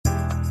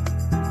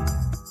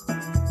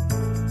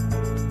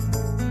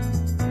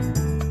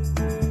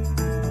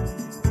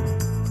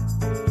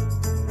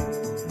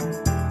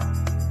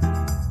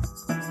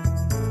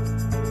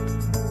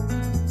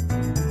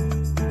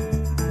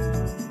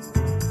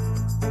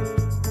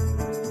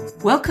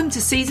Welcome to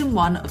Season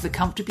 1 of the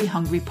Comfortably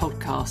Hungry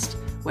podcast,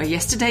 where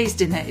yesterday's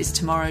dinner is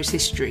tomorrow's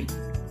history.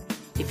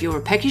 If you're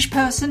a peckish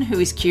person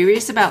who is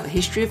curious about the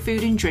history of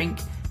food and drink,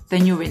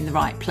 then you're in the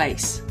right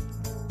place.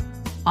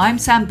 I'm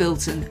Sam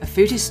Bilton, a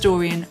food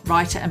historian,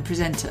 writer and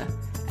presenter,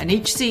 and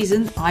each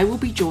season I will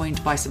be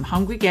joined by some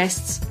hungry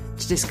guests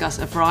to discuss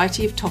a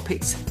variety of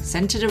topics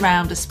centred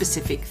around a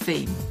specific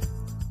theme.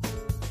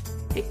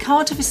 It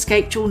can't have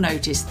escaped your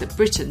notice that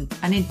Britain,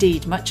 and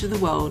indeed much of the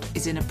world,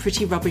 is in a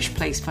pretty rubbish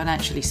place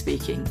financially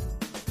speaking.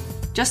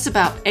 Just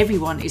about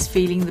everyone is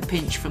feeling the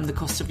pinch from the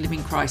cost of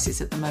living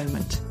crisis at the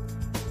moment.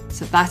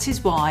 So that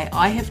is why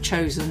I have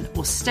chosen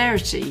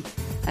austerity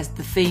as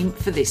the theme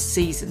for this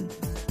season.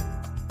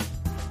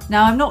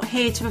 Now, I'm not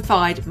here to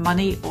provide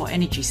money or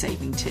energy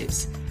saving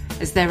tips,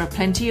 as there are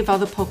plenty of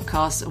other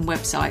podcasts and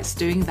websites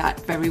doing that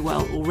very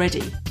well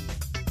already.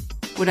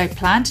 What I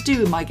plan to do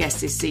with my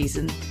guests this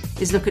season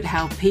is look at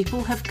how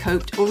people have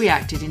coped or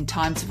reacted in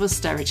times of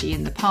austerity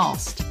in the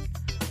past.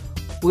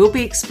 We'll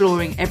be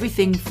exploring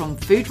everything from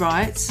food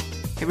riots,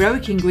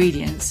 heroic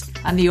ingredients,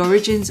 and the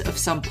origins of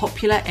some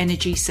popular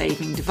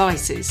energy-saving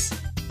devices.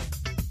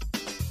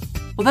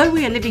 Although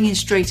we are living in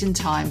straitened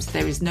times,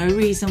 there is no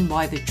reason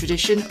why the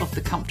tradition of the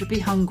comfortably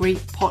hungry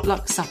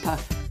potluck supper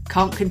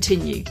can't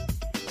continue,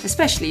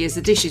 especially as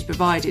the dishes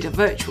provided are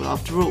virtual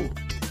after all.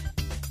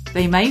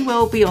 They may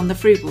well be on the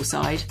frugal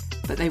side,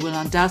 but they will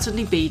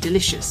undoubtedly be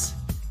delicious.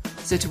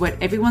 So to whet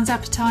everyone's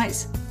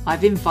appetites,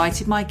 I've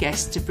invited my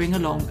guests to bring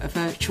along a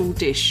virtual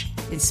dish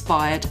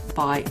inspired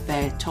by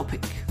their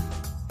topic.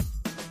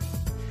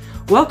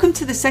 Welcome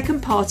to the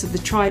second part of the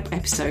Tripe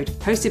episode,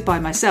 hosted by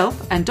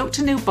myself and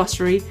Dr. Neil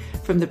Buttery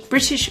from the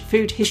British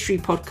Food History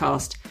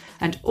podcast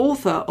and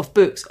author of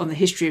books on the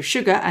history of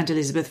sugar and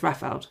Elizabeth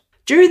Raffald.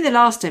 During the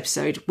last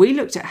episode, we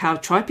looked at how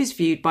tripe is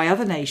viewed by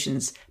other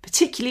nations,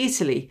 particularly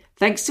Italy,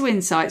 thanks to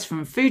insights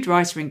from food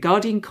writer and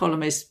Guardian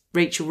columnist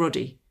Rachel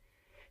Roddy.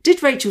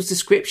 Did Rachel's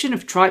description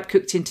of tripe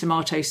cooked in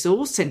tomato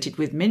sauce scented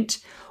with mint,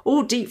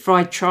 or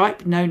deep-fried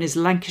tripe known as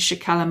Lancashire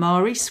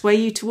calamari sway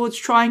you towards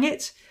trying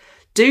it?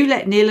 Do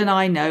let Neil and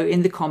I know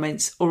in the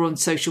comments or on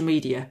social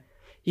media.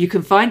 You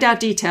can find our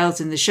details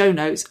in the show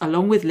notes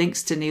along with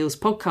links to Neil's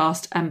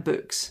podcast and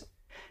books.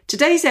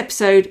 Today's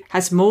episode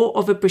has more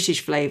of a British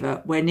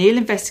flavour, where Neil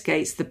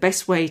investigates the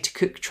best way to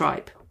cook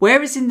tripe.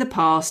 Whereas in the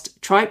past,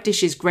 tripe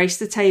dishes graced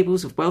the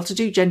tables of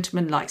well-to-do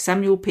gentlemen like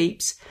Samuel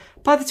Pepys,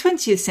 by the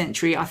 20th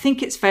century I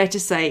think it's fair to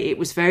say it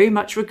was very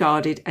much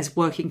regarded as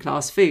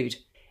working-class food.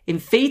 In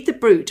Feed the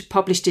Brute,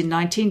 published in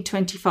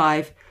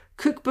 1925,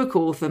 cookbook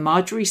author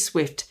Marjorie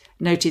Swift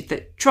noted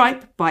that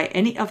tripe, by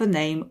any other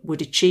name,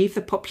 would achieve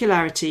the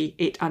popularity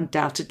it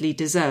undoubtedly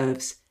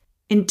deserves.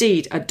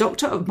 Indeed, a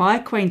doctor of my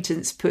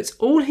acquaintance puts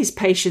all his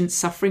patients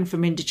suffering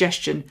from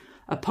indigestion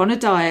upon a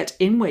diet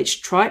in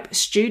which tripe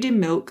stewed in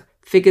milk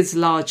figures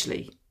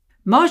largely.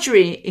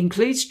 Marjorie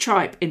includes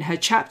tripe in her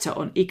chapter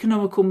on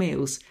economical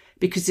meals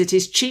because it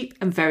is cheap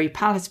and very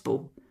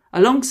palatable,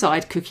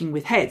 alongside cooking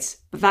with heads,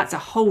 but that's a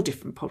whole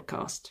different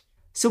podcast.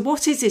 So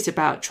what is it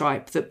about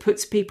tripe that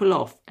puts people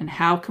off, and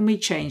how can we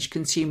change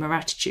consumer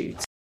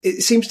attitudes?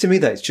 It seems to me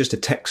that it's just a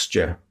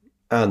texture,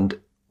 and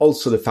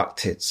also the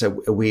fact it's a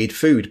weird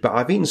food. But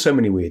I've eaten so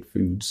many weird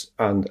foods,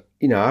 and,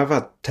 I've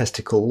had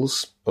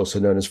testicles, also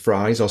known as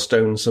fries or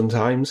stones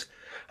sometimes,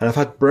 and I've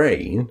had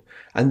brain,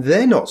 and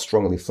they're not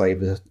strongly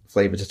flavoured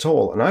at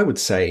all. And I would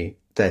say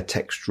they're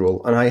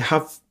textural, and I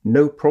have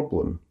no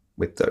problem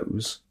with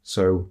those.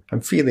 So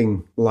I'm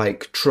feeling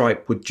like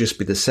tripe would just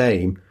be the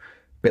same,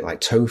 a bit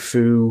like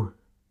tofu.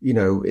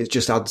 It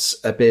just adds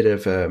a bit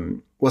of,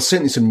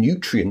 certainly some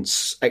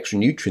nutrients, extra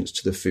nutrients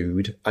to the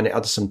food, and it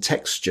adds some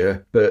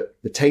texture, but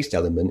the taste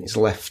element is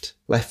left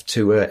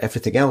to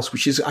everything else,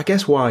 which is, I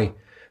guess, why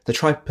the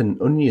tripe and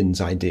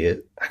onions idea,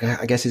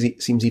 I guess,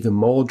 it seems even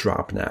more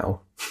drab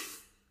now.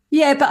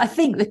 Yeah, but I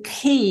think the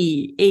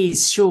key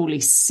is surely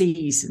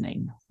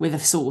seasoning with a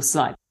sauce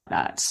like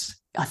that.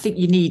 I think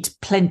you need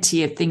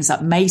plenty of things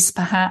like mace,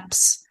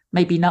 perhaps,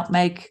 maybe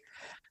nutmeg.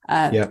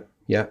 Yeah.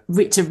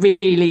 To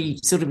really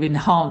sort of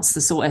enhance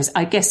the sauce.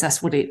 I guess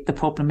that's what the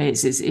problem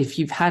is if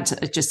you've had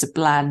just a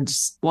bland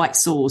white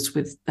sauce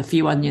with a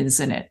few onions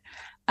in it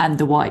and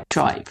the white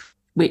tripe,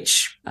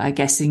 which I'm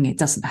guessing it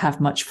doesn't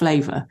have much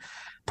flavour.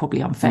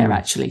 Probably unfair,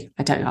 actually.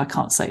 I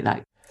can't say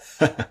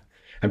that.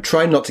 I'm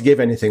trying not to give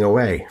anything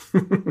away.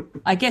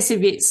 I guess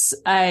if it's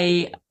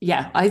I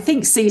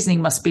think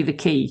seasoning must be the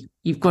key.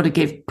 You've got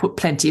to put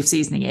plenty of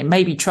seasoning in.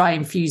 Maybe try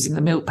infusing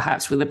the milk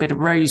perhaps with a bit of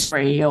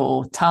rosemary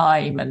or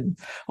thyme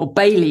or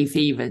bay leaf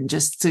even,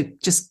 just to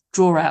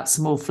draw out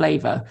some more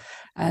flavour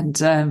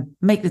and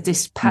make the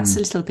dish perhaps a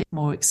little bit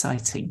more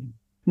exciting.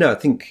 No, I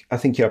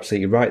think you're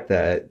absolutely right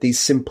there. These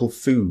simple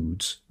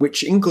foods,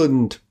 which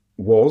England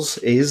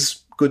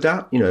is good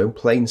at,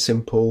 plain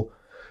simple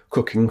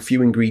cooking,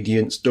 few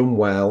ingredients, done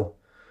well,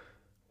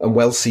 and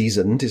well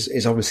seasoned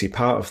is obviously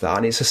part of that.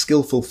 And it's a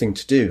skillful thing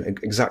to do.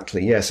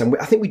 Exactly, yes. And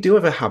I think we do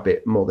have a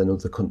habit more than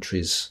other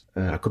countries.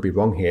 I could be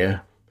wrong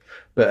here,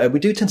 but we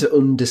do tend to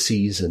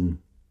under-season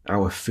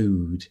our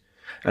food.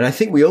 And I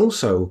think we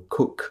also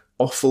cook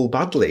offal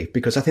badly,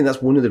 because I think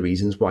that's one of the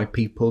reasons why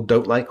people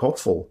don't like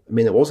offal. I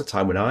mean, there was a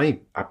time when I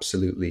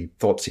absolutely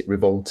thought it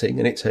revolting,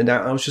 and it turned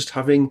out I was just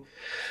having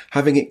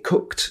it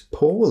cooked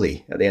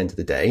poorly at the end of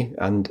the day.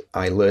 And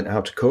I learned how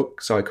to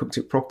cook, so I cooked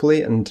it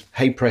properly, and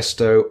hey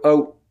presto,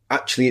 oh,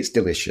 actually it's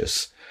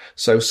delicious.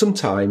 So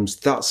sometimes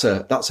that's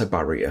a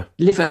barrier.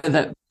 Liver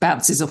that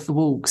bounces off the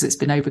wall because it's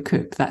been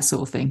overcooked, that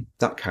sort of thing.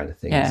 That kind of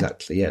thing, yeah.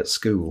 Exactly. Yeah, at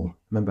school. I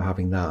remember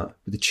having that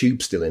with the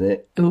tube still in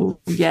it. Oh,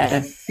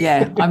 yeah,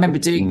 yeah. I remember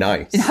doing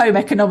nice. In home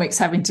economics,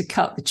 having to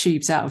cut the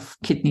tubes out of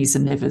kidneys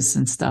and livers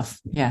and stuff.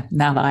 Yeah,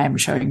 now that I am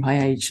showing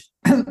my age.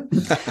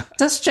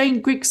 Does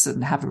Jane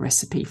Grigson have a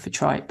recipe for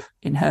tripe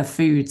in her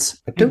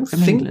foods? I don't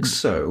think England?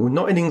 So.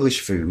 Not in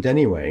English food,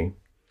 anyway.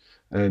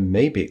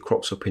 Maybe it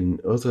crops up in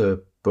other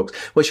books.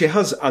 Well, she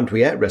has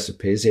Andouillette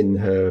recipes in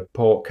her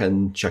pork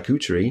and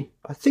charcuterie.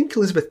 I think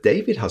Elizabeth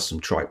David has some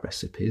tripe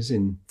recipes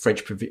in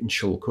French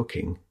provincial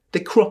cooking. They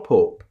crop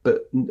up,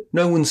 but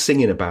no one's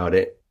singing about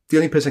it. The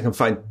only person I can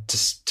find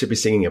to be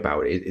singing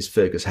about it is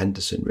Fergus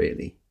Henderson,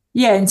 really.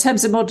 Yeah, in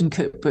terms of modern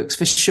cookbooks,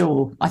 for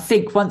sure. I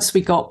think once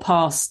we got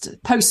past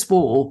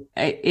post-war,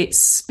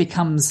 it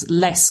becomes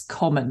less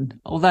common,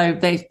 although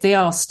they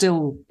are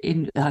still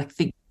in, I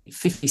think,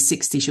 50s,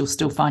 60s, you'll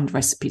still find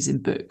recipes in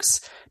books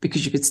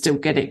because you could still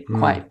get it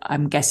quite,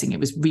 I'm guessing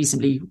it was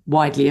reasonably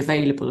widely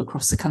available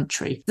across the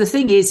country. The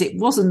thing is, it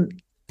wasn't,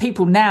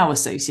 people now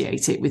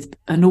associate it with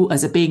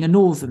as being a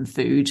northern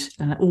food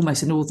and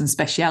almost a northern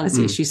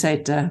speciality. As you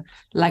said,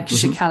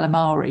 Lancashire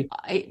calamari.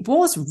 It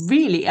was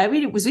really, I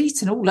mean, it was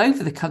eaten all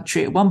over the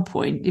country at one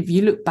point. If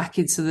you look back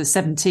into the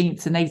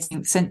 17th and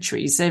 18th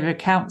centuries, there are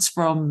accounts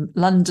from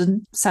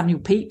London, Samuel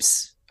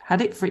Pepys had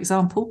it, for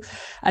example,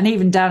 and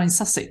even down in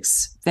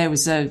Sussex, there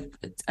was a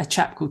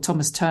chap called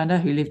Thomas Turner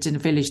who lived in a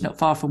village not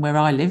far from where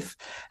I live,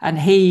 and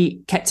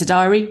he kept a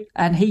diary,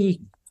 and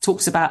he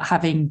talks about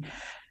having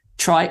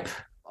tripe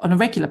on a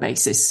regular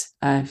basis,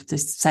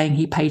 saying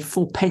he paid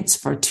 4p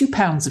for 2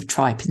 pounds of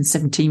tripe in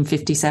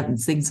 1757,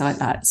 things like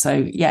that. So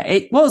yeah,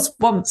 it was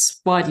once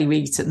widely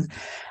eaten.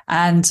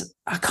 And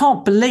I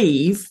can't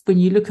believe, when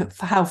you look at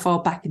how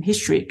far back in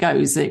history it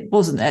goes, that it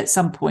wasn't at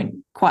some point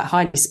quite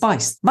highly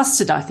spiced.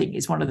 Mustard, I think,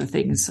 is one of the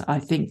things I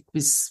think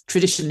was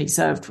traditionally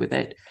served with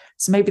it.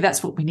 So maybe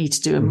that's what we need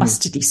to do, a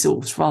mustardy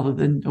sauce rather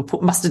than, or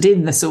put mustard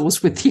in the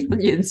sauce with the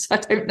onions. I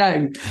don't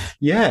know.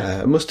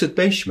 Yeah, a mustard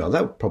bechamel,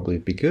 that would probably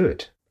be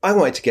good. I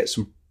wanted to get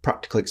some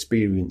practical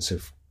experience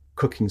of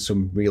cooking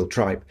some real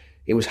tripe.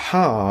 It was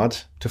hard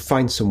to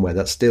find somewhere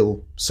that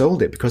still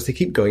sold it because they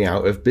keep going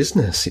out of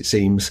business, it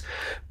seems.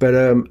 But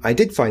I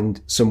did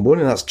find someone,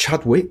 and that's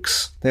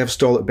Chadwick's. They have a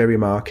stall at Bury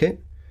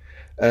Market.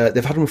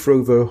 They've had them for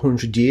over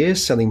 100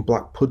 years, selling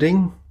black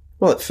pudding.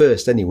 Well, at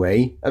first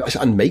anyway,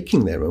 and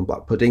making their own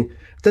black pudding.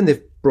 Then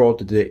they've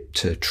broadened it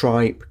to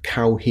tripe,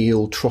 cow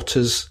heel,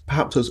 trotters,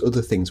 perhaps those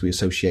other things we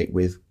associate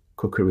with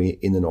cookery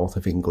in the north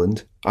of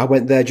England. I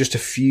went there just a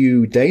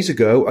few days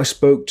ago. I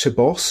spoke to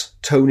boss,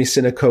 Tony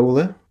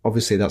Sinacola.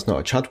 Obviously, that's not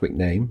a Chadwick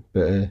name,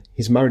 but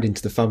he's married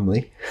into the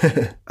family.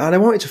 And I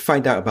wanted to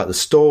find out about the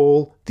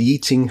stall, the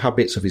eating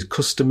habits of his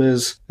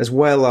customers, as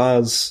well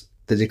as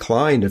the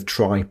decline of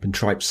tripe and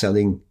tripe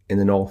selling in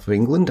the north of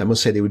England. I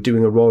must say they were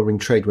doing a roaring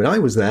trade when I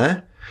was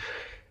there.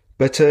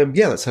 But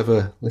yeah, let's have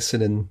a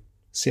listen and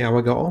see how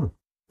I got on.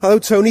 Hello,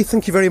 Tony.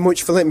 Thank you very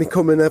much for letting me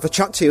come and have a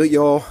chat to you at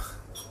your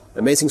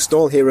amazing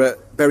stall here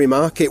at Bury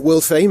Market,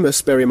 world famous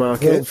Bury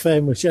Market. World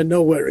famous, yeah,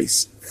 no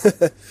worries.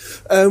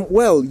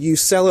 Well, you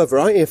sell a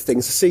variety of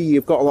things. I see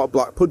you've got a lot of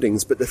black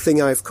puddings, but the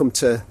thing I've come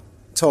to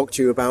talk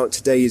to you about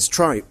today is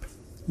tripe.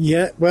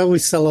 Yeah, well, we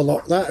sell a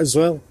lot of that as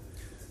well.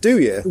 Do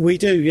you? We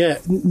do, yeah.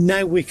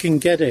 Now we can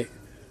get it.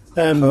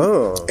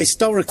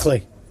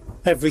 Historically,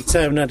 every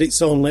town had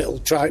its own little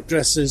tripe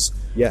dressers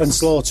and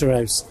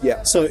slaughterhouse.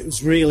 Yeah. So it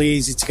was really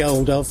easy to get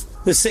hold of.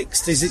 The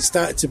 60s, it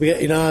started to be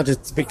getting harder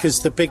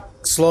because the big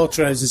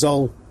slaughterhouse is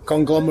all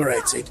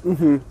conglomerated.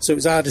 So it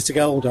was harder to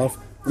get hold of.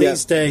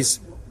 These days,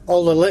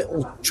 all the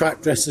little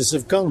tripe dressers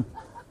have gone.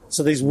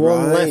 So there's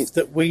one left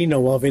that we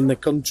know of in the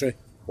country.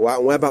 Wow,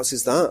 and whereabouts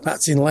is that?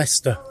 That's in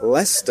Leicester.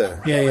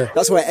 Leicester? Yeah.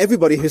 That's where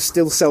everybody who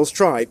still sells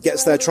tripe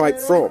gets their tripe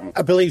from?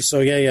 I believe so,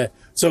 yeah.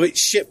 So it's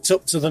shipped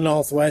up to the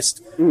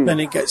northwest, then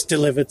it gets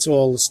delivered to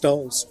all the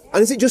stalls.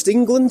 And is it just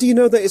England, do you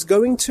know, that it's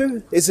going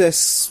to? Is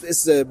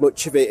there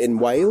much of it in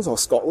Wales or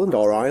Scotland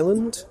or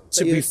Ireland?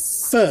 To be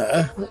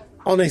fair,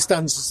 honest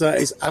answer to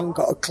that is I haven't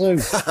got a clue.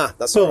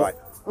 That's all right.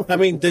 I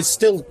mean, you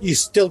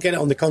still get it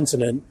on the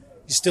continent.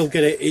 You still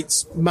get it,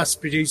 it's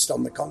mass-produced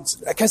on the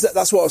continent. I guess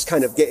that's what I was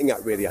kind of getting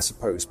at, really, I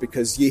suppose,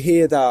 because you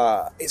hear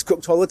that it's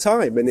cooked all the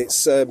time and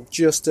it's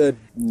just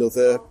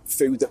another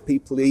food that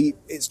people eat.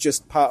 It's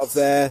just part of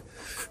their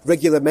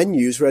regular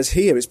menus, whereas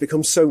here it's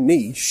become so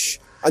niche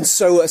and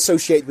so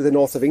associated with the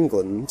north of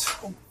England.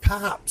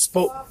 Perhaps,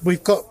 but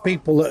we've got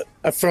people that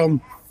are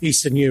from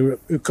Eastern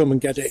Europe who come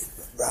and get it.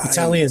 Right.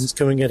 Italians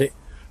come and get it.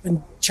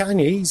 And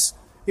Chinese,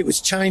 it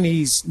was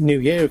Chinese New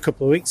Year a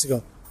couple of weeks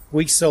ago.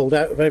 We sold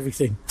out of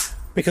everything.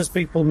 Because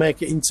people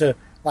make it into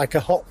like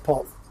a hot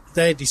pot,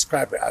 they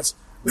describe it as,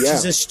 which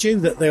is a stew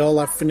that they all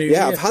have for New Year.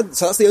 Yeah,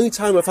 so that's the only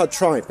time I've had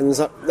tripe, and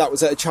that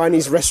was at a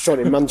Chinese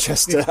restaurant in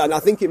Manchester, and I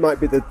think it might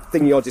be the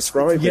thing you're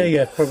describing.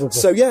 Yeah, probably.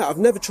 So yeah, I've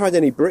never tried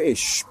any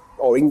British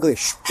or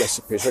English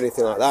recipes or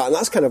anything like that, and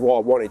that's kind of what I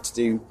wanted to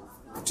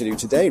do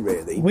today,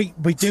 really.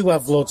 We do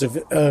have loads of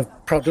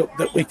product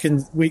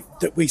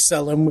that we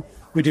sell and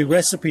we do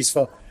recipes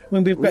for. I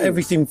mean, we've got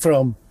everything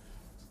from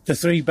the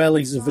three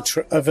bellies of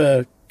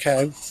a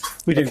cow.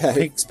 We do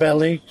pig's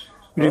belly.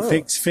 We do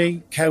pig's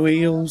feet, cow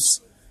eels.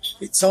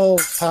 It's all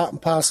part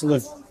and parcel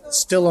of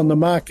still on the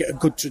market, a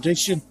good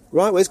tradition.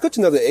 Right, well, it's good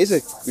to know that it is a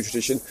good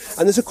tradition.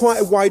 And there's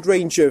quite a wide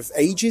range of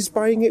ages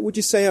buying it, would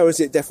you say, or is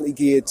it definitely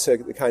geared to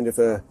the kind of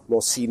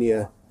more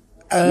senior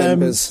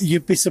members?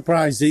 You'd be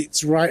surprised.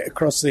 It's right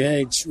across the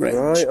age range.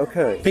 Right,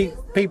 okay.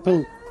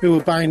 People who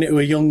are buying it who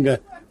are younger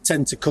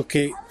tend to cook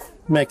it,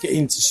 make it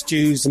into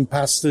stews and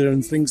pasta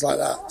and things like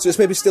that. So it's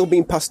maybe still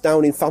being passed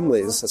down in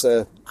families as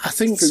a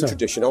food so.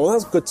 tradition. Oh, well,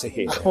 that's good to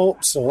hear. I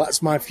hope so.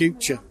 That's my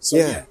future. So,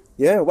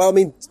 yeah. Well, I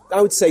mean,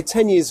 I would say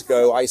 10 years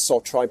ago, I saw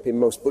tripe in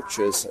most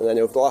butchers. And then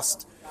over the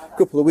last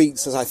couple of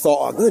weeks, as I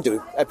thought, I'm going to do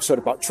an episode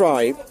about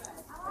tripe,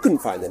 couldn't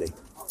find any.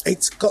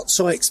 It's got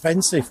so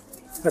expensive.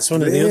 That's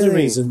one of the other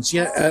reasons.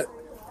 Yeah,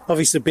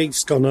 obviously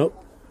beef's gone up.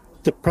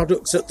 The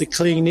products that they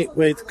clean it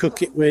with,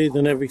 cook it with,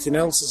 and everything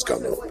else has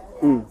gone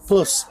up.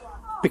 Plus,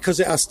 because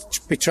it has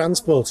to be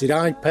transported,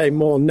 I pay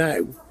more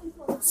now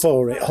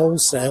for it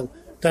wholesale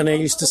than I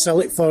used to sell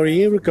it for a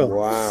year ago.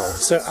 Wow.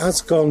 So it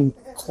has gone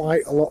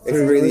quite a lot. It's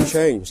really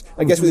changed.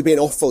 I guess with it being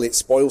offal, it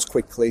spoils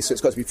quickly, so it's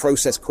got to be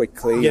processed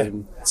quickly. Yeah,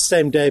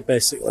 same day,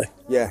 basically.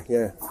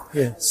 Yeah.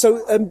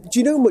 So do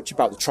you know much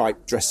about the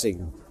tripe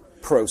dressing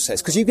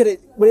process? Because you get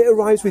it, when it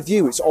arrives with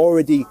you, it's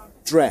already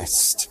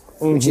dressed,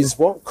 which is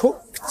what?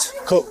 Cooked?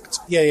 Cooked,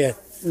 yeah.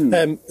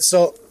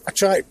 So a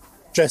tripe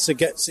dresser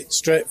gets it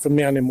straight from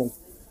the animal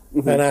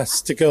and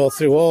has to go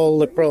through all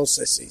the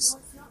processes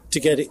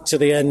to get it to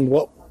the end,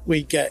 what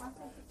we get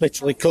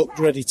literally cooked,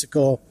 ready to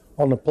go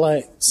on a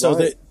plate. So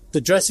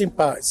the dressing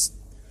parts,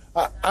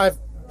 I've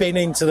been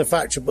into the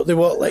factory, but they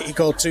won't let you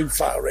go too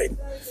far in,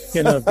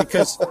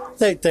 because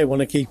they want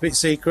to keep it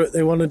secret.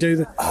 They want to do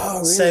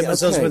the same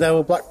as us with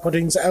our black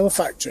puddings at our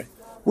factory.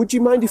 Would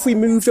you mind if we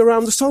moved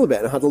around the stall a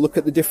bit and had a look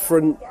at the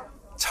different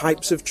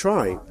types of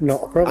tripe?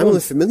 Not a problem. I'm only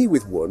familiar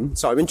with one,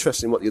 so I'm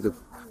interested in what the other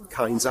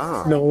kinds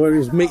are. No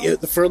worries. Meet you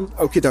at the front.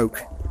 Okie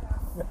doke.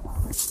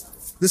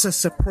 There's a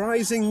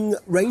surprising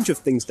range of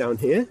things down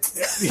here.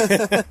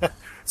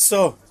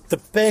 So, the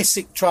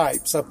basic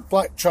tripes are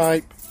black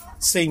tripe,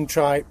 seam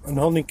tripe, and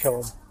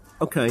honeycomb.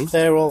 Okay.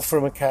 They're all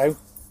from a cow.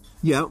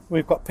 Yeah.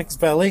 We've got pig's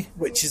belly,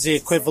 which is the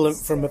equivalent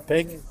from a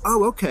pig.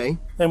 Oh, okay.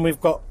 Then we've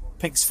got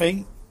pig's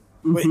feet,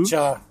 which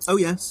are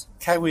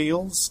cow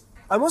eels.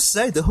 I must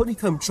say, the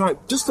honeycomb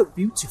tripe does look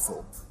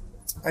beautiful.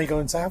 Are you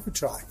going to have a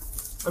try?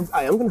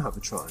 I am going to have a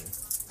try.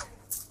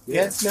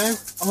 Yeah, now?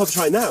 I'll have a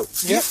try now.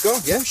 Yeah, go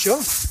on. Yeah, sure.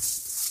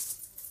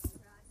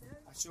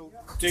 I shall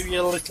do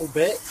you a little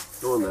bit.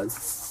 Go on then.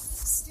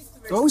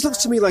 It always looks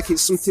to me like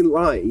it's something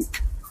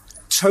like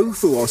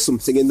tofu or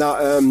something in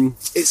that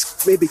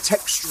it's maybe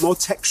more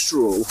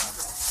textural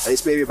and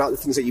it's maybe about the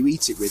things that you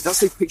eat it with. That's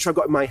the picture I've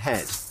got in my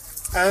head.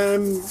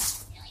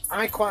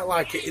 I quite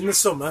like it in the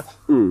summer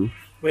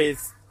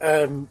with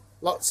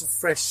lots of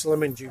fresh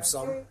lemon juice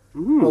on,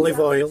 olive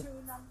oil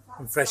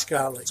and fresh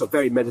garlic. So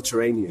very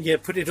Mediterranean. Yeah,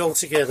 put it all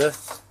together,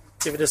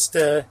 give it a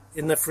stir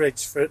in the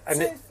fridge,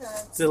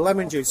 the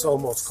lemon juice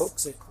almost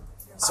cooks it.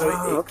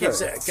 So it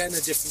gives it, again,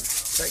 a different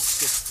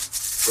texture.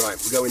 Right,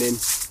 we're going in.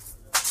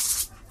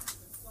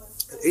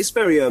 It's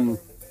very,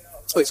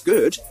 it's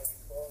good,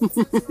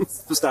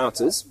 for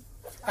starters.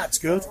 That's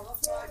good.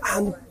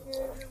 And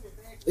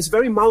it's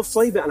very mild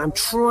flavour, and I'm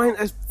trying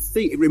to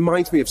think, it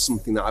reminds me of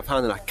something that I've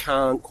had and I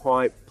can't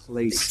quite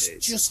place it.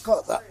 It's just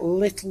got that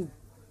little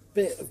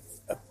bit of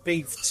a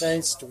beef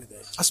taste with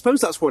it. I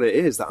suppose that's what it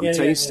is that I'm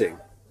tasting. Yeah.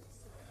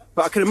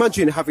 But I can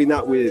imagine having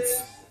that with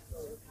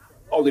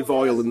olive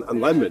oil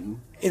and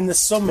lemon. In the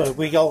summer,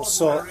 we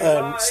also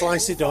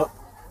slice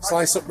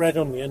up red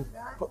onion,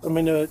 put them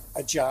in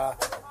a jar,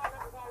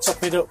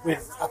 top it up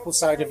with apple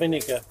cider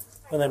vinegar,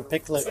 and then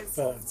pickle it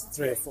for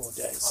 3 or 4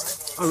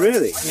 days. Oh,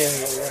 really?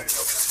 Yeah.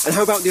 And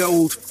how about the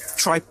old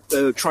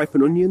tripe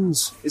and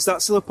onions? Is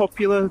that still a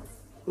popular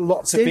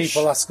Lots dish? Of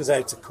people ask us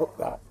how to cook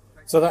that.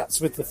 So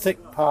that's with the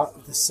thick part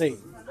of the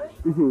seam,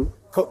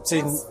 cooked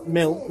in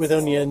milk with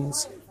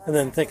onions, and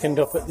then thickened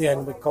up at the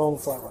end with corn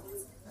flour.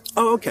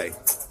 Oh, okay.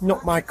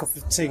 Not my cup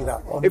of tea,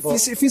 that one. It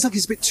feels like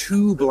it's a bit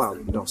too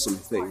bland or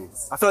something.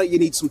 I feel like you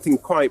need something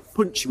quite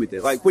punchy with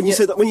it. Like when you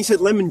said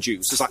lemon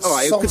juice, it's like,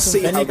 I could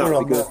see how that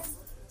would be good.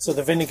 So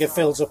the vinegar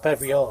fills up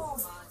every hole.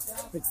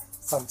 It's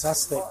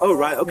fantastic. Oh,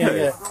 right,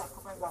 okay. Yeah.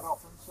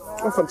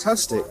 Oh,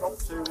 fantastic.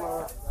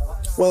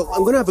 Well,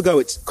 I'm going to have a go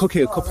at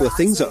cooking a couple of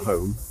things at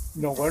home.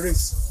 No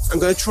worries. I'm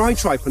going to try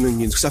tripe and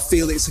onions because I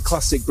feel it's a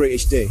classic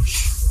British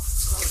dish.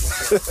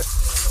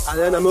 And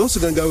then I'm also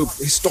going to go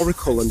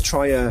historical and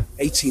try a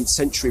 18th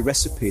century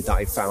recipe that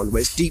I found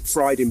where it's deep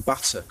fried in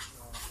batter.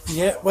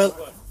 Yeah, well,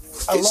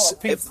 a lot of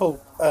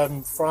people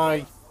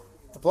fry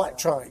the black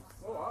tripe,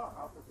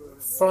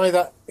 fry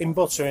that in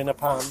butter in a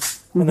pan,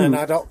 and then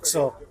add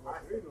oxo.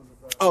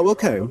 Oh,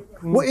 okay.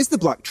 What is the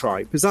black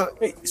tripe? Is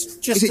It's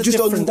just it just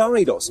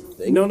undyed or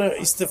something? No,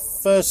 it's the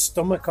first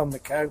stomach on the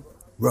cow.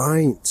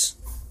 Right.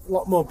 A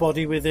lot more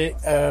body with it,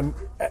 and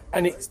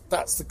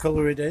that's the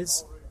colour it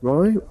is.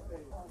 Right.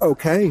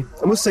 Okay.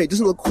 I must say, it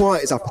doesn't look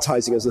quite as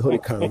appetising as the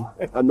honeycomb.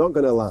 I'm not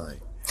going to lie.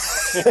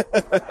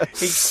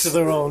 Each to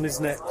their own,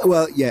 isn't it?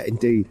 Well, yeah,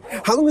 indeed.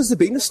 How long has there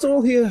been a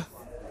stall here?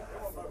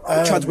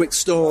 Chadwick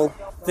stall?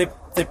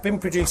 They've been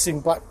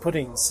producing black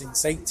pudding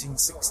since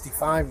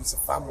 1865 as a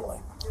family.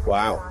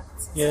 Wow.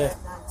 Yeah.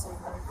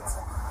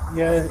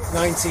 Yeah,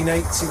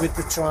 1980 with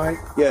the Tripe.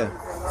 Yeah.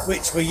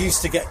 Which we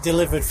used to get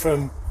delivered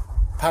from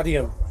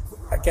Padiham.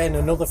 Again,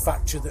 another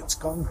factory that's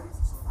gone.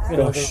 You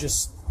know,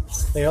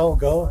 they all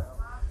go.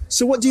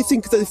 So what do you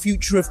think of the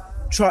future of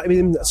tripe? I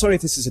mean, sorry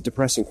if this is a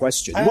depressing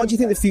question. What do you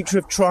think the future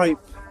of tripe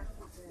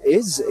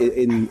is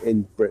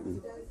in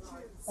Britain?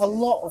 A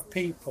lot of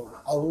people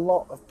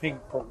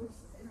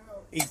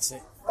eat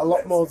it. A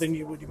lot more than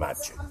you would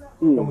imagine.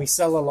 And we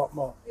sell a lot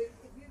more.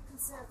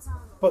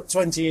 But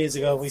 20 years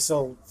ago, we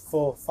sold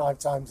 4 or 5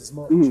 times as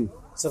much.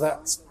 So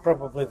that's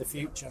probably the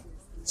future.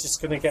 It's just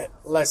going to get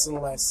less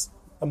and less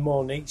and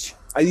more niche.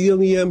 Are you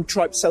the only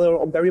tripe seller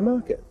on Bury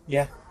Market?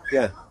 Yeah.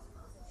 Yeah.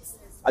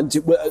 And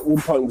at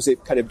one point, was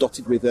it kind of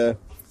dotted with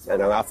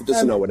half a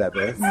dozen or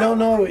whatever?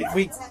 No.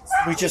 We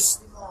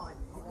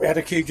had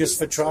a queue just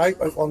for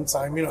tripe at one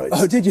time. You know.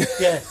 Oh, did you?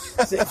 Yeah.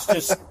 It's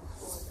just.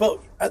 But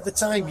at the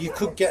time, you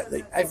could get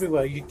it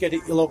everywhere. You'd get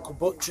it at your local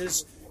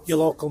butchers, your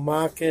local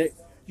market.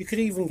 You could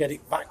even get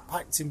it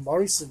backpacked in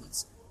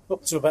Morrison's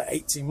up to about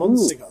 18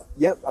 months ago.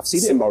 Yep, I've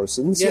seen it in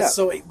Morrison's. Yeah,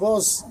 so it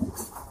was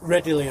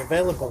readily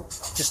available.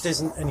 Just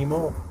isn't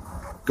anymore.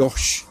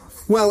 Gosh.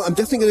 Well, I'm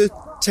definitely going to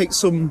take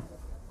some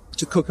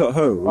to cook at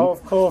home. Oh,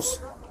 of course.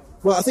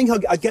 Well, I think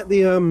I'll get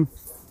the...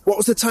 what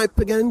was the type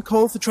again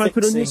called for tripe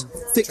and onions?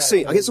 Thick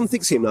seam. I'll get some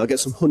thick seam and I'll get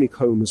some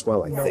honeycomb as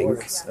well, I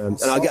think.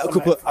 And I'll get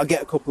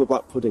a couple of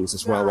black puddings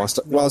as well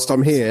whilst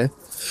I'm here.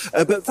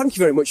 But thank you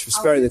very much for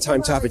sparing the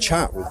time to have a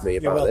chat with me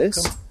about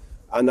this.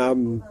 And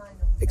I'm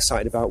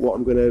excited about what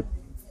I'm going to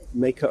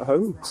make at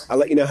home. I'll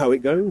let you know how it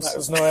goes. Let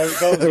us know how it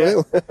goes. I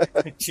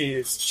will.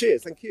 Cheers.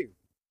 Cheers, thank you.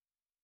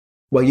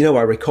 Well,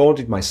 I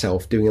recorded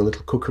myself doing a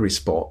little cookery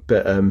spot,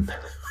 but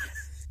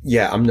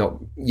yeah,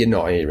 you're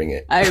not hearing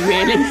it. Oh,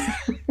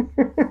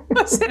 really?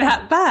 Was it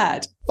that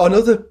bad? On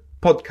other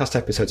podcast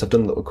episodes, I've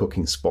done little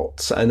cooking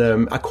spots, and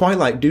I quite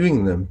like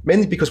doing them,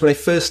 mainly because when I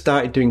first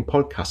started doing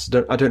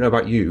podcasts, I don't know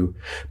about you,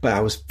 but I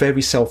was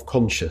very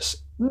self-conscious,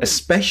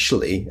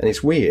 especially, and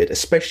it's weird,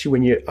 especially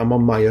when I'm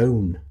on my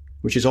own,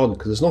 which is odd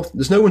because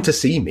there's no one to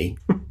see me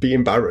be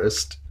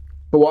embarrassed.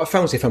 But what I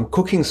found is if I'm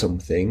cooking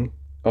something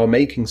or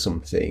making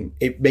something,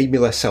 it made me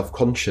less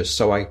self-conscious,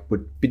 so I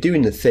would be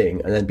doing the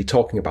thing and then be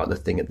talking about the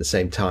thing at the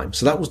same time.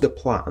 So that was the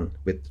plan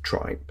with the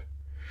tripe.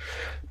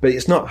 But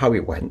it's not how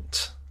it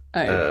went.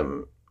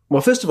 Oh.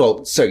 Well, first of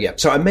all, so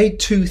I made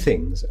 2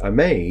 things. I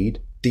made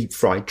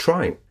deep-fried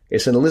tripe.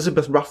 It's an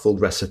Elizabeth Raffald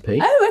recipe.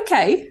 Oh,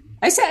 okay.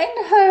 Is that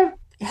in her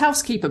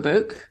housekeeper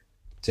book?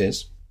 It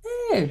is.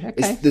 Oh,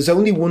 okay. There's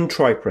only one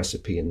tripe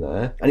recipe in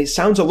there, and it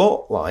sounds a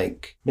lot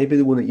like maybe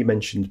the one that you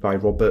mentioned by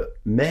Robert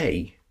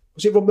May.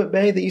 Was it Robert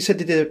May that you said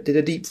did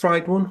a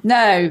deep-fried one?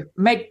 No,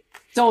 Meg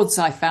Dodds,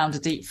 I found a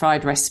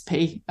deep-fried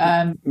recipe.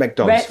 Meg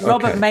Dodds,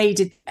 Robert May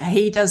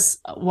does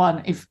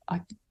one.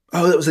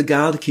 Oh, that was a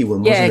garlicky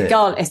one, wasn't it? Yeah,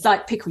 garlic. It's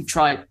like pickled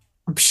tripe.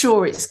 I'm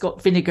sure it's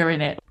got vinegar in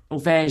it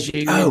or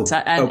verjus.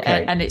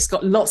 And it's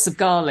got lots of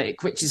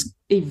garlic, which is,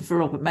 even for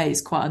Robert May,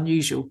 is quite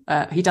unusual.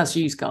 He does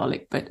use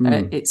garlic, but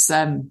it's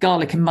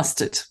garlic and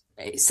mustard.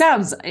 It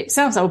sounds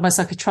almost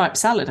like a tripe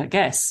salad, I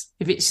guess,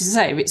 if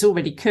it's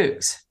already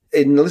cooked.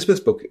 In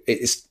Elizabeth's book,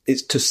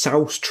 it's to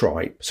souse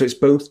tripe, so it's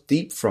both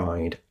deep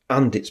fried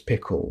and it's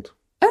pickled.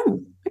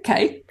 Oh,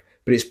 okay.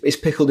 But it's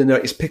pickled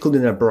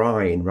in a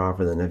brine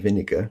rather than a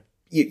vinegar.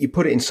 You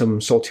put it in some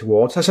salty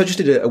water. So I just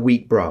did a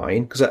weak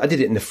brine because I did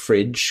it in the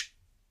fridge.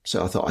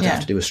 So I thought I'd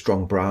have to do a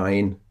strong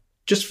brine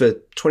just for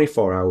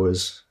 24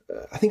 hours.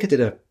 I think I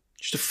did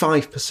just a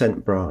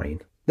 5%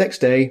 brine. Next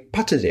day,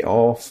 patted it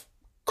off,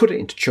 cut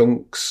it into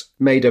chunks,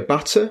 made a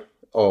batter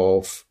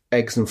of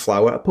eggs and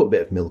flour. I put a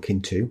bit of milk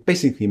into.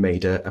 Basically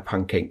made a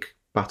pancake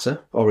batter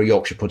or a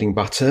Yorkshire pudding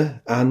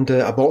batter. And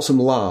I bought some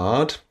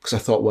lard because I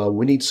thought, well,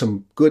 we need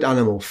some good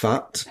animal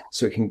fat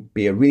so it can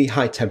be a really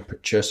high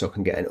temperature so I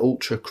can get an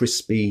ultra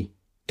crispy,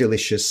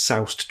 delicious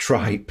soused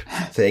tripe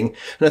thing.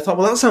 And I thought,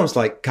 well, that sounds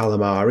like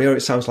calamari or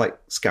it sounds like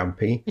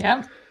scampi.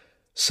 Yeah.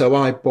 So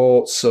I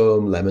bought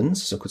some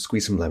lemons, so I could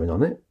squeeze some lemon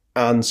on it,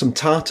 and some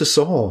tartar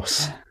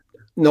sauce.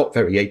 Not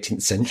very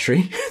 18th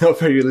century, not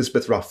very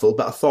Elizabeth Raffald,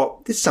 but I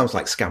thought, this sounds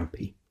like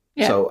scampi.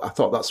 Yeah. So I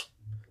thought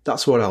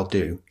that's what I'll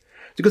do.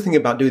 The good thing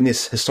about doing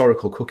this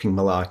historical cooking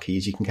malarkey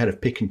is you can kind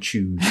of pick and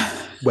choose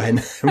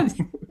when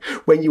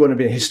you want to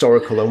be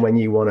historical and when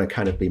you want to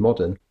kind of be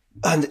modern.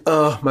 And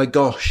oh my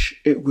gosh,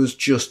 it was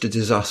just a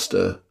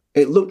disaster.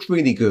 It looked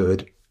really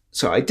good.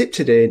 So I dipped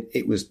it in.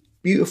 It was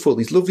beautiful.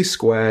 These lovely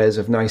squares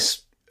of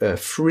nice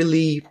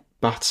frilly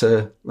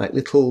batter, like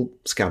little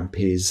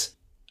scampies.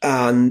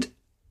 And,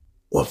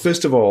 well,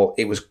 first of all,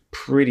 it was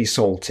pretty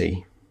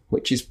salty,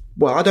 which is,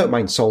 well, I don't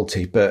mind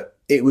salty, but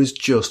it was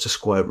just a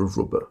square of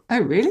rubber.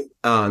 Oh, really?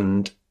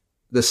 And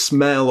the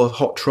smell of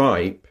hot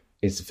tripe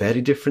is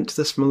very different to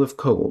the smell of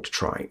cold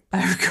tripe.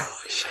 Oh,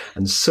 gosh.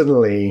 And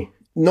suddenly,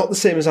 not the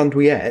same as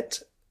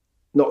andouillette,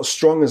 not as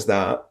strong as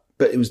that,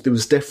 but there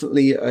was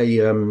definitely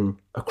a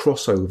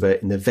crossover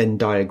in the Venn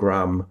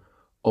diagram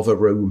of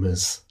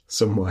aromas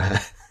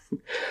somewhere.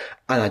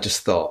 And I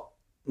just thought,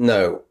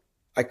 no,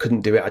 I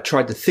couldn't do it. I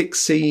tried the thick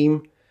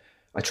seam,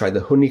 I tried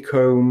the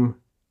honeycomb,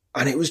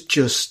 and it was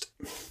just,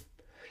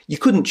 you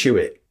couldn't chew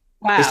it.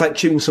 Wow. It's like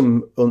chewing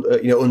some,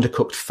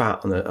 undercooked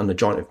fat on a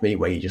joint of meat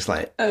where you're just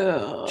like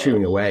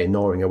chewing away,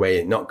 gnawing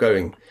away, not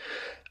going.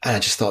 And I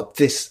just thought,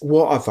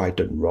 what have I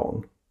done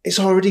wrong? It's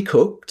already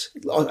cooked.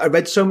 I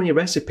read so many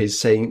recipes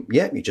saying,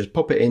 you just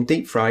pop it in,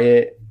 deep fry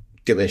it,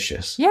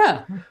 delicious.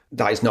 Yeah.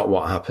 That is not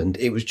what happened.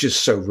 It was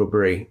just so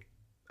rubbery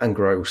and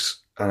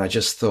gross. And I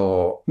just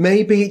thought,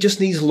 maybe it just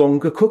needs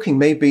longer cooking.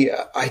 Maybe,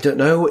 I don't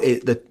know,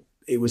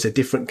 it was a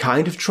different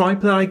kind of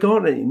tripe that I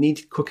got and it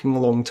needed cooking a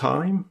long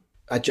time.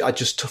 I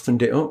just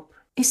toughened it up.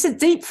 It's a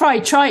deep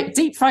fried tripe.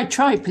 Deep fried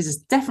tripe is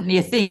definitely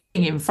a thing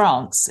in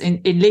France,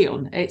 in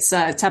Lyon. It's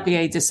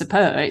tablier de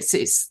sapeur.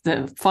 It's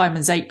the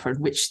fireman's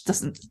apron, which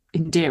doesn't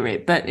endear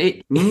it, but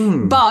it's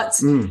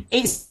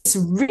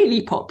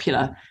really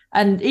popular.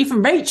 And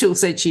even Rachel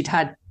said she'd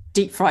had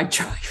deep fried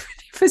tripe.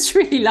 It was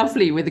really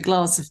lovely with a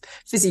glass of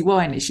fizzy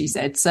wine, as she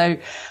said. So,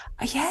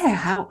 yeah,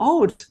 how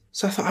odd.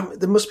 So I thought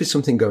there must be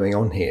something going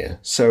on here.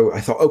 So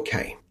I thought,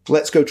 okay,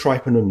 let's go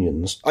tripe and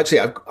onions. Actually,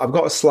 I've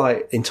got a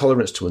slight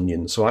intolerance to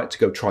onions, so I had to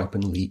go tripe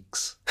and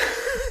leeks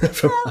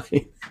for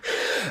mine.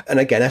 And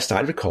again, I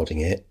started recording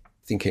it,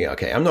 thinking,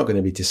 okay, I'm not going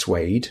to be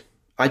dissuaded.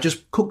 I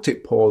just cooked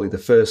it poorly the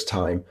first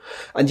time.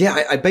 And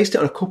yeah, I based it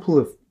on a couple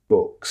of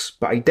books,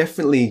 but I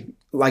definitely,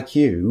 like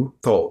you,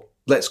 thought,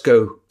 let's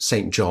go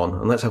St. John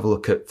and let's have a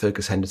look at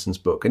Fergus Henderson's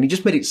book. And he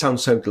just made it sound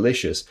so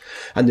delicious.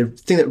 And the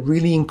thing that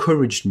really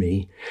encouraged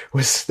me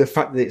was the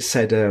fact that it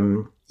said,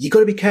 you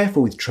got to be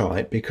careful with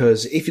tripe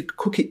because if you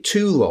cook it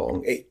too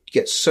long, it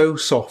gets so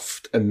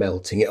soft and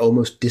melting, it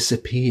almost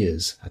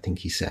disappears, I think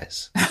he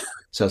says.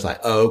 So I was like,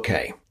 oh,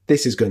 okay,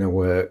 this is going to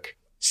work.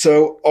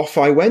 So off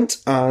I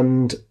went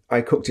and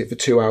I cooked it for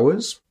 2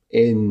 hours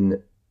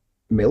in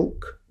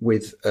milk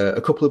with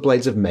a couple of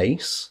blades of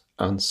mace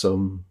and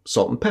some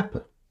salt and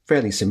pepper.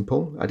 Fairly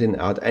simple. I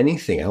didn't add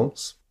anything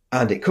else.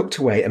 And it cooked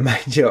away. And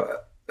mind you,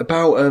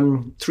 about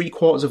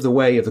 3/4 of the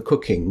way of the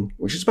cooking,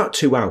 which was about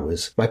 2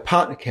 hours, my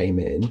partner came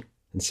in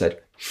and said,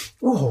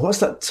 oh, what's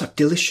that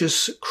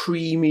delicious,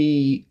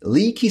 creamy,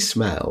 leaky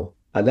smell?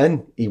 And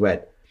then he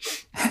went,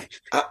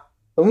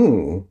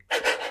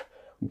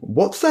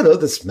 what's that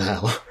other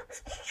smell?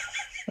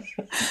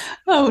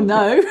 Oh,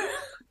 no.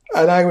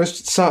 And I was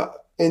sat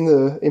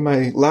in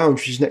my lounge,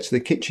 which is next to the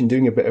kitchen,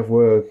 doing a bit of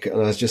work. And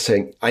I was just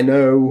saying, I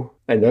know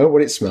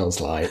what it smells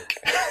like.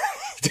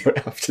 You don't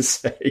have to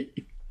say.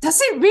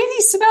 Does it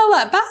really smell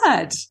that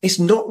bad? It's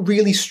not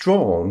really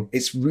strong.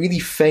 It's really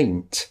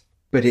faint,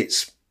 but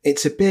it's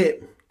a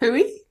bit...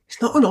 Hooey?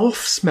 It's not an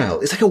off smell.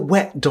 It's like a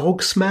wet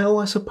dog smell,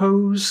 I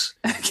suppose.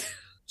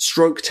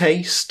 Stroke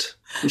taste,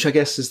 which I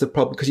guess is the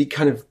problem, because you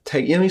kind of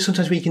take...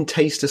 sometimes when you can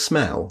taste a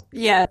smell.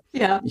 Yeah.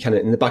 You kind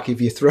of in the back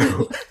of your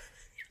throat.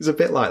 It was a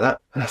bit like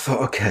that. And I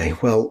thought, okay,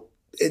 well,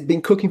 it'd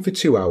been cooking for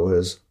 2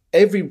 hours.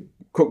 Every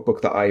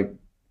cookbook that I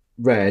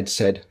read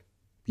said,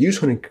 use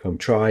honeycomb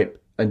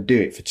tripe and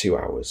do it for 2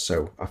 hours.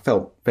 So I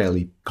felt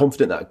fairly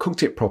confident that I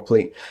cooked it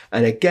properly.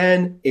 And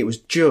again, it was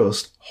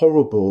just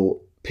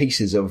horrible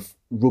pieces of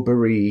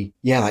rubbery,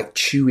 like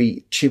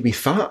chewy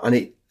fat.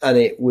 And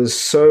it was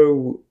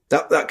so,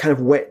 that kind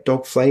of wet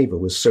dog flavour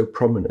was so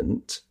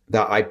prominent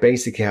that I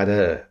basically had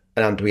an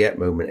andouillette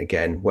moment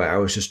again, where I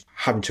was just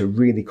having to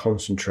really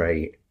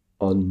concentrate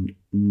on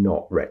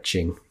not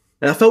retching.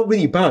 And I felt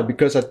really bad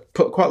because I'd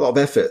put quite a lot of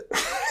effort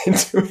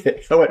into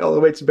it. I went all the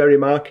way to Bury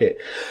Market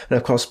and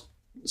of course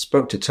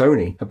spoke to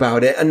Tony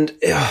about it. And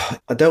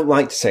I don't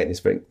like to say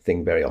this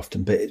thing very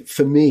often, but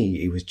for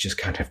me, it was just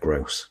kind of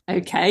gross.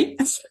 Okay.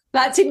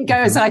 That didn't go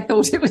as I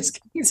thought it was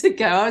going to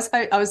go.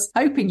 I was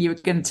hoping you were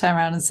going to turn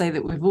around and say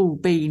that we've all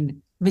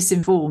been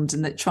misinformed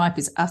and that tripe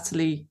is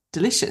utterly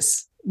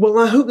delicious. Well,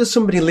 I hope there's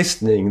somebody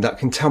listening that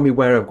can tell me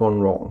where I've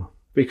gone wrong,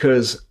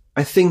 because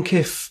I think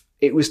if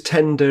it was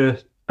tender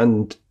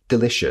and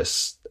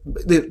delicious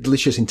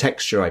in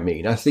texture, I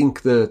mean, I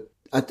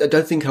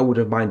don't think I would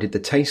have minded the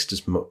taste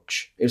as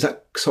much. It was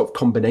that sort of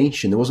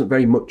combination. There wasn't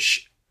very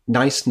much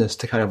niceness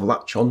to kind of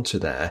latch onto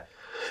there.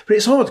 But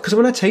it's odd, because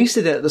when I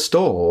tasted it at the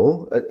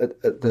stall,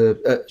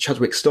 at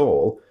Chadwick's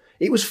stall,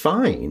 it was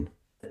fine.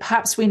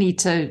 Perhaps we need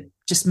to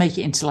just make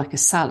it into like a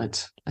salad.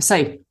 I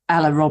say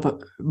a la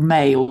Robert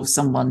May or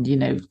someone,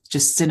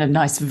 just in a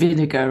nice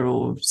vinegar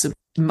or some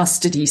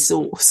mustardy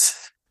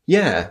sauce.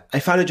 Yeah,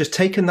 if I'd have just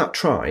taken that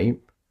tripe,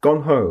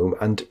 gone home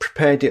and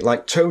prepared it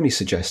like Tony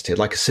suggested,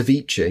 like a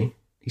ceviche.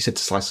 He said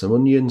to slice some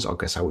onions. I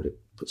guess I would have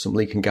put some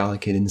leek and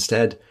garlic in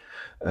instead.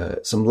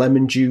 some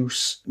lemon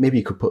juice. Maybe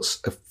you could put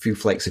a few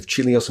flakes of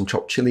chili or some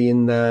chopped chili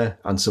in there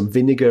and some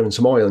vinegar and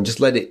some oil and just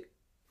let it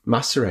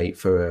macerate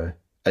for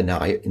a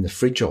night in the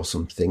fridge or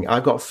something.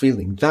 I've got a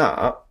feeling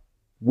that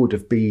would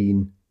have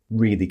been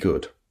really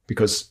good,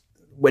 because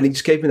when he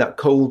just gave me that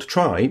cold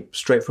tripe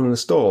straight from the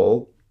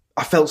stall,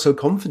 I felt so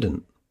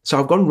confident. So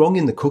I've gone wrong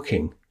in the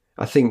cooking,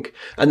 I think.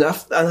 And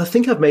I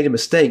think I've made a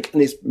mistake,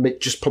 and it's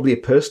just probably a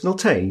personal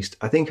taste.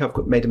 I think I've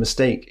made a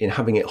mistake in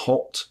having it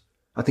hot.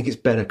 I think it's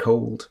better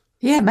cold.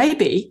 Yeah,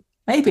 maybe.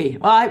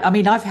 Well, I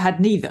mean, I've had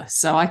neither,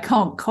 so I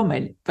can't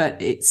comment,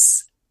 but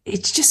it's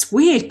just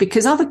weird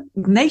because other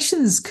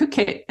nations cook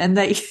it and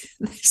they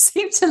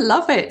seem to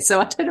love it.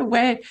 So I don't know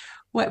where,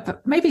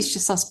 but maybe it's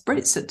just us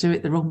Brits that do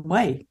it the wrong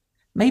way.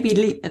 Maybe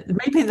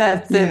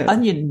the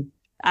onion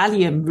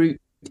allium route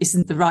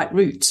isn't the right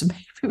route. So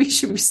maybe we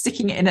should be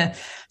sticking it in a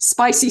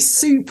spicy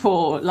soup,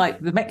 or like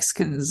the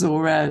Mexicans,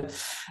 or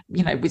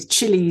with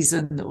chilies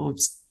or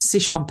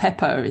Sichuan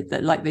pepper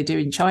like they do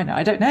in China.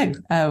 I don't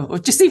know, or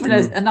just even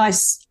a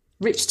nice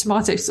rich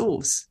tomato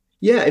sauce.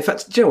 Yeah, in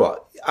fact, do you know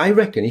what? I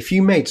reckon if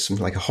you made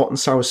something like a hot and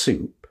sour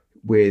soup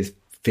with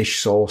fish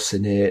sauce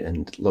in it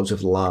and loads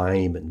of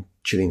lime and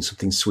chili and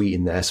something sweet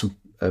in there, some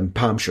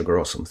palm sugar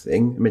or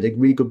something, made a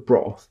really good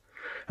broth.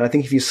 And I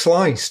think if you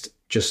sliced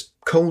just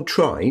cold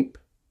tripe,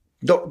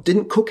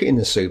 didn't cook it in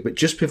the soup, but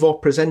just before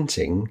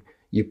presenting,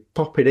 you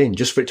pop it in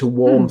just for it to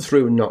warm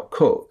through and not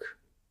cook,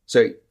 so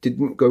it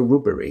didn't go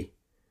rubbery.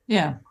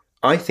 Yeah.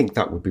 I think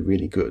that would be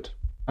really good.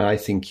 And I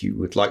think you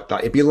would like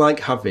that. It'd be like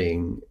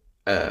having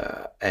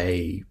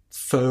a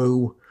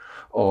pho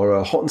or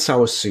a hot and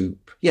sour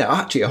soup. Yeah,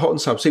 actually, a hot and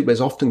sour soup, there's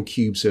often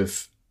cubes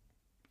of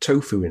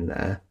tofu in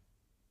there.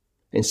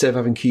 Instead of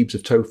having cubes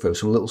of tofu,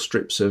 some little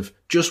strips of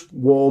just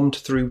warmed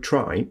through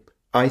tripe,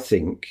 I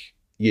think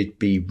you'd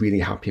be really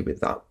happy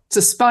with that. So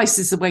spice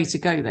is the way to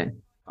go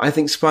then? I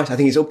think spice. I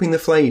think it's upping the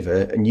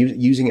flavour and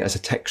using it as a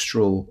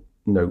textural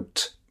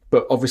note,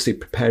 but obviously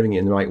preparing it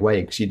in the right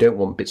way, because you don't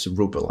want bits of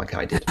rubber like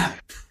I did.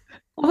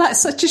 Well,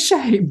 that's such a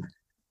shame.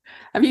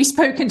 Have you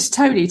spoken to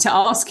Tony to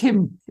ask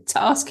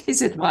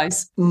his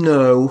advice?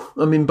 No,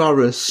 I'm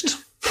embarrassed.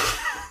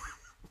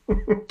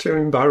 Too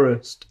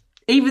embarrassed.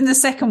 Even the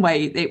second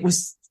way, it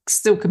was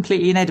still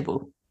completely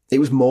inedible. It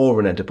was more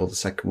inedible the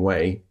second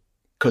way,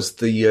 because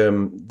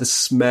the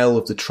smell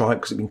of the tripe,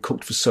 because it had been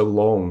cooked for so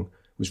long,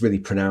 was really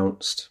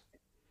pronounced.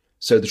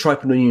 So the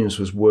tripe and onions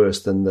was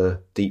worse than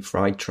the deep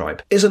fried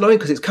tripe. It's annoying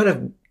because it's kind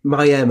of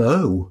my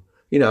MO.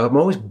 I'm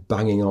always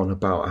banging on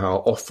about how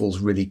offal's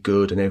really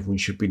good and everyone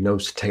should be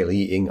nose to tail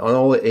eating. And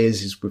all it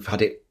is we've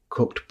had it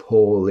cooked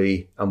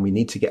poorly and we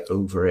need to get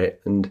over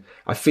it. And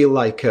I feel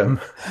like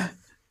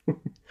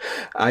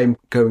I'm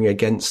going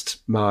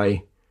against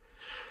my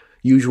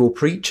usual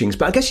preachings.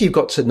 But I guess you've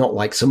got to not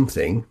like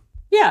something.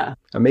 Yeah.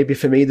 And maybe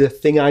for me, the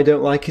thing I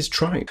don't like is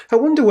tripe. I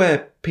wonder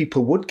where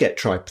people would get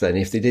tripe then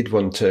if they did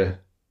want to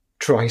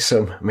try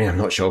some. I mean, I'm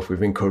not sure if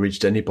we've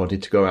encouraged anybody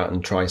to go out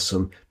and try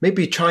some.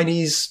 Maybe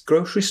Chinese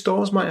grocery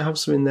stores might have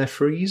some in their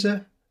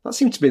freezer. That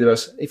seems to be the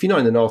most. If you're not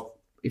in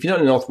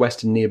the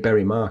northwest and near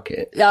Bury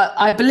Market.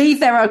 I believe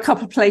there are a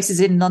couple of places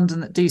in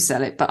London that do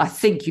sell it, but I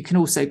think you can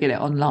also get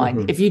it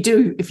online.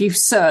 Mm-hmm. If you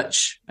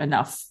search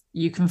enough,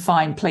 you can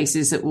find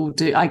places that will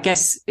do. I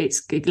guess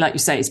it's like you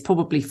say, it's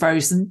probably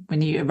frozen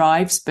when it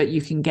arrives, but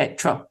you can get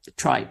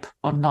tripe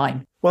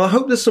online. Well, I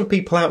hope there's some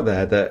people out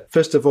there that,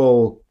 first of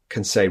all,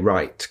 can say,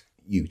 right,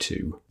 you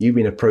two, you've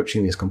been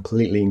approaching this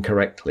completely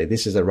incorrectly.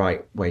 This is the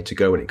right way to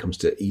go when it comes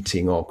to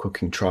eating or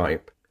cooking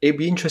tripe. It'd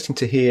be interesting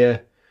to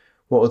hear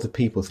what other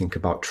people think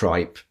about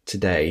tripe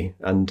today.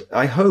 And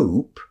I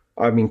hope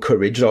I'm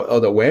encouraged, or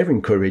that we're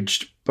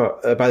encouraged,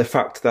 but by the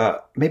fact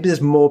that maybe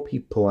there's more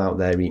people out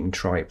there eating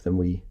tripe than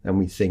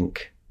we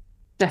think.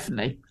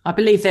 Definitely. I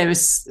believe there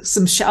is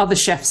some other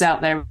chefs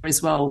out there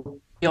as well,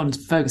 beyond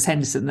Fergus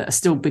Henderson, that are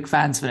still big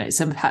fans of it.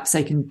 So perhaps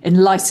they can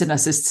enlighten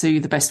us as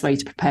to the best way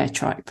to prepare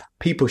tripe.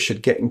 People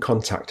should get in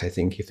contact, I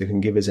think, if they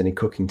can give us any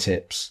cooking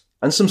tips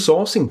and some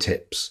sourcing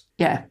tips.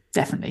 Yeah,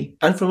 definitely.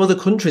 And from other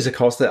countries, of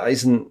course, that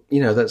isn't,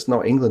 that's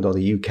not England or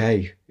the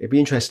UK. It'd be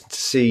interesting to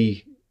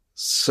see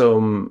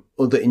some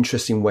other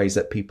interesting ways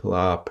that people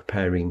are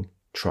preparing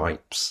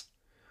tripes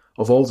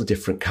of all the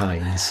different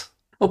kinds.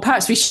 Or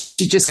perhaps we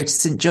should just go to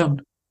St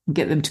John and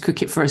get them to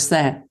cook it for us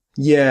there.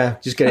 Yeah,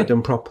 just get it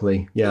done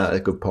properly. Yeah, a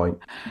good point.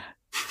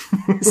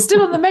 It's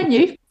still on the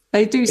menu.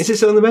 They do. Is it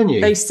still on the menu?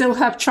 They still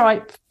have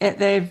tripe at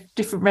their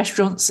different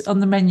restaurants on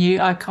the menu.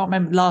 I can't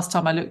remember last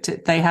time I looked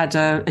at. They had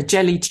a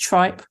jellied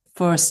tripe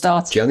for a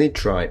start. Jellied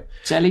tripe.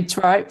 Jellied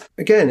tripe.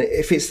 Again,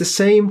 if it's the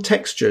same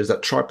texture as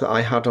that tripe that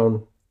I had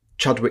on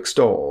Chadwick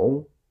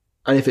stall,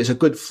 and if it's a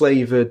good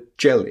flavoured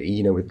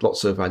jelly, with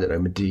lots of,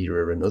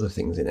 Madeira and other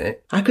things in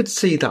it, I could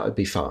see that would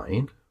be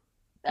fine.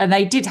 And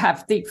they did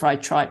have deep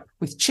fried tripe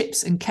with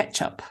chips and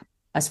ketchup,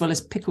 as well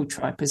as pickled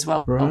tripe as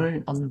well,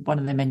 right, on one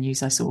of the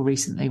menus I saw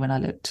recently when I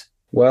looked.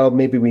 Well,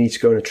 maybe we need to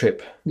go on a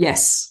trip.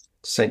 Yes.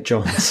 To St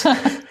John's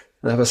and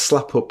have a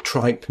slap-up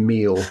tripe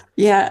meal.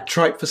 Yeah.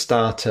 Tripe for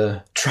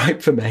starter,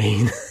 tripe for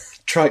main,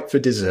 tripe for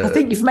dessert. I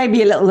think you've made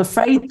me a little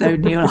afraid, though,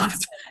 Neil, after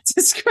that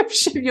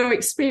description of your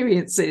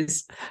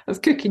experiences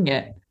of cooking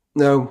it.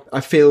 No,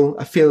 I feel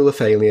a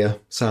failure,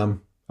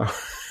 Sam. I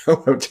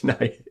won't deny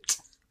it.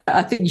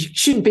 I think you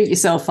shouldn't beat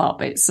yourself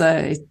up. It's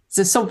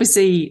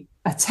obviously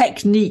a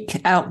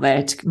technique out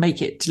there to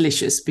make it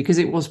delicious because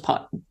it was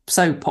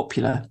so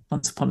popular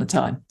once upon a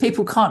time.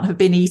 People can't have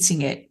been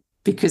eating it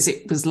because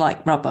it was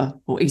like rubber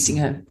or eating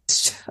a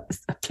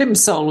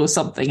plimsoll or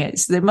something.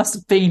 It must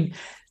have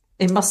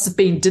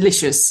been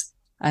delicious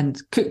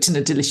and cooked in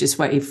a delicious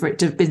way for it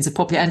to have been so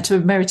popular and to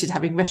have merited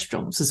having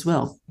restaurants as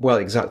well. Well,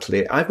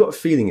 exactly. I've got a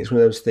feeling it's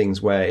one of those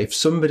things where if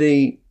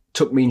somebody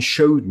took me and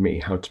showed me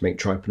how to make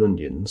tripe and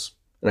onions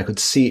and I could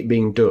see it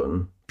being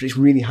done, but it's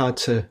really hard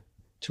to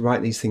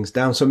write these things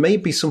down. So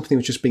maybe something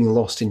was just being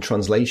lost in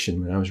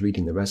translation when I was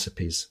reading the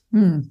recipes.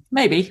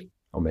 Maybe.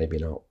 Or maybe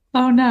not.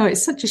 Oh no,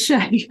 it's such a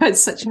shame. You had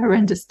such a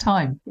horrendous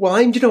time. Well,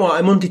 you know what?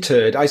 I'm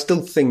undeterred. I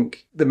still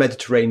think the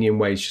Mediterranean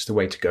way is just the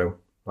way to go,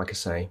 like I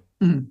say.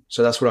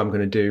 So that's what I'm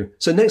going to do.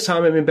 So next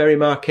time I'm in Berry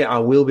Market, I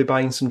will be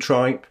buying some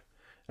tripe.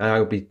 And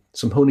I'll be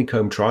some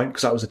honeycomb tripe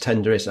because that was the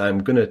tenderest. I'm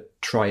going to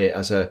try it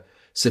as a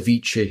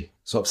ceviche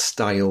sort of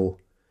style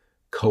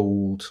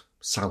cold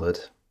salad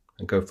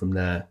and go from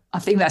there. I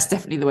think that's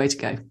definitely the way to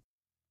go.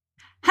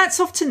 Hats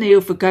off to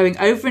Neil for going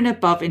over and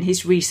above in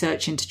his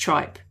research into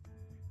tripe.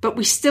 But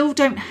we still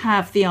don't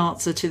have the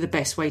answer to the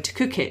best way to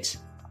cook it.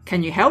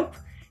 Can you help?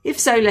 If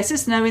so, let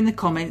us know in the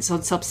comments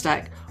on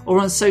Substack or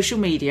on social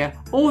media,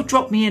 or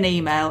drop me an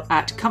email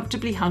at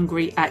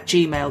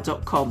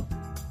comfortablyhungry@gmail.com.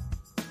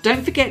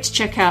 Don't forget to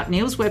check out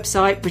Neil's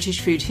website,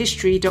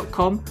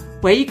 britishfoodhistory.com,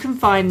 where you can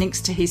find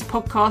links to his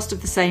podcast of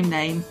the same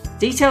name,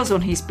 details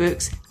on his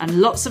books, and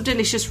lots of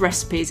delicious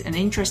recipes and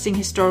interesting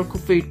historical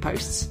food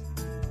posts.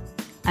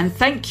 And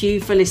thank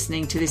you for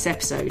listening to this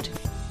episode.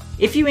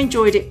 If you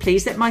enjoyed it,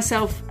 please let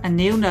myself and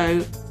Neil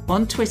know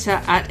on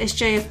Twitter at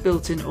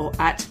SJFBilton or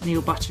at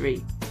Neil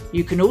Buttery.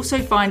 You can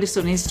also find us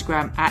on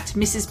Instagram at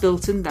Mrs.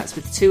 Bilton, that's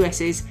with 2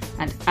 S's,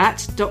 and at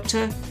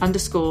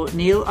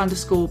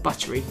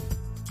Dr_Neil_Buttery.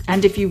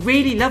 And if you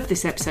really love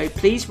this episode,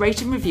 please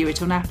rate and review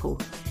it on Apple.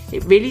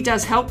 It really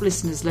does help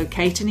listeners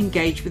locate and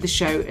engage with the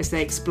show as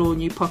they explore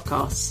new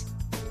podcasts.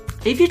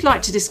 If you'd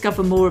like to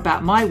discover more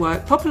about my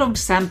work, pop along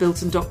to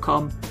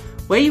sambilton.com,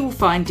 where you will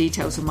find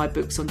details on my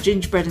books on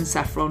gingerbread and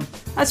saffron,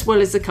 as well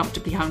as the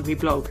Comfortably Hungry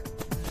blog.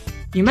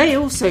 You may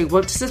also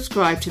want to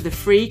subscribe to the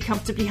free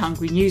Comfortably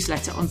Hungry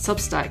newsletter on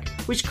Substack,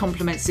 which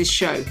complements this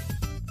show.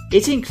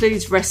 It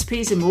includes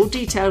recipes and more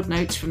detailed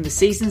notes from the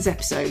season's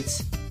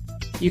episodes.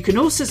 You can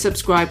also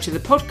subscribe to the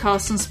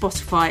podcast on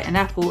Spotify and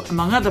Apple,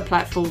 among other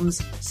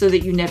platforms, so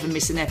that you never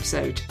miss an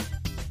episode.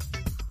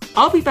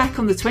 I'll be back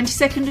on the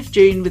 22nd of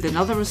June with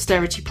another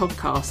austerity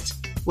podcast,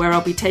 where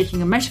I'll be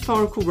taking a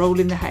metaphorical roll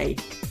in the hay.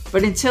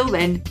 But until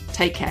then,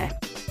 take care.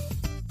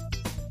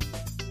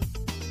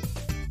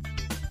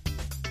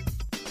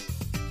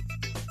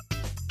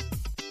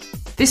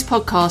 This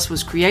podcast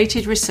was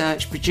created,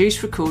 researched,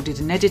 produced, recorded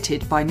and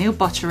edited by Neil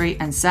Buttery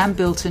and Sam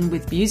Bilton,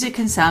 with music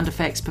and sound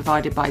effects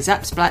provided by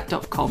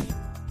Zapsplat.com.